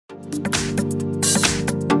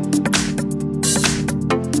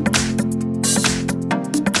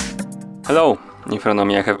Hello, in front of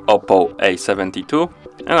me I have OPPO A72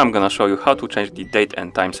 and I'm gonna show you how to change the date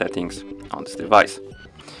and time settings on this device.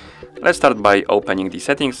 Let's start by opening the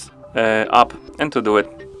settings app, and to do it,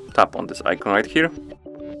 tap on this icon right here.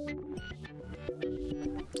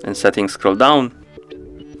 In settings, scroll down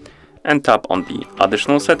and tap on the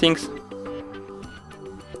additional settings,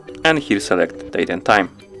 and here select date and time.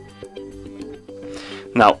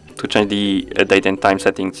 Now, to change the date and time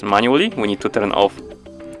settings manually, we need to turn off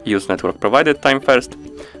use network provided time first.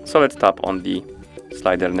 So let's tap on the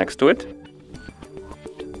slider next to it.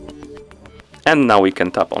 And now we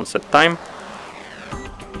can tap on set time.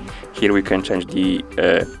 Here we can change the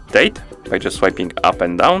date by just swiping up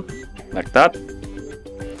and down, like that.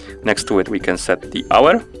 Next to it we can set the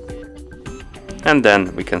hour. And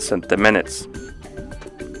then we can set the minutes.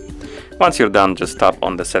 Once you're done, just tap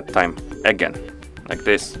on the set time again, like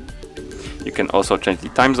this. You can also change the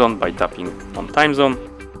time zone by tapping on time zone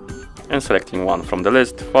and selecting one from the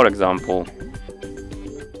list, for example,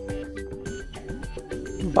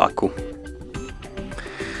 Baku.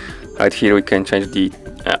 Right here we can change the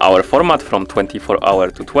hour format from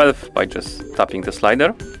 24-hour to 12 by just tapping the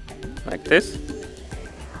slider, like this.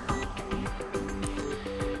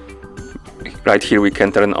 Right here we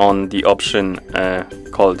can turn on the option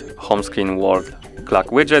called Home Screen World Clock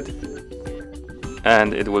Widget,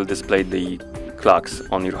 and it will display the clocks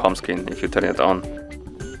on your home screen if you turn it on.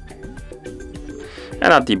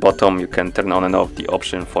 And at the bottom you can turn on and off the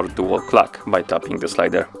option for dual clock by tapping the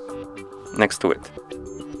slider next to it.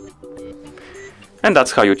 And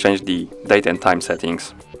that's how you change the date and time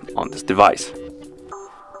settings on this device.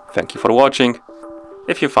 Thank you for watching.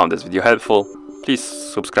 If you found this video helpful, please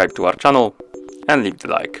subscribe to our channel and leave the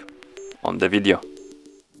like on the video.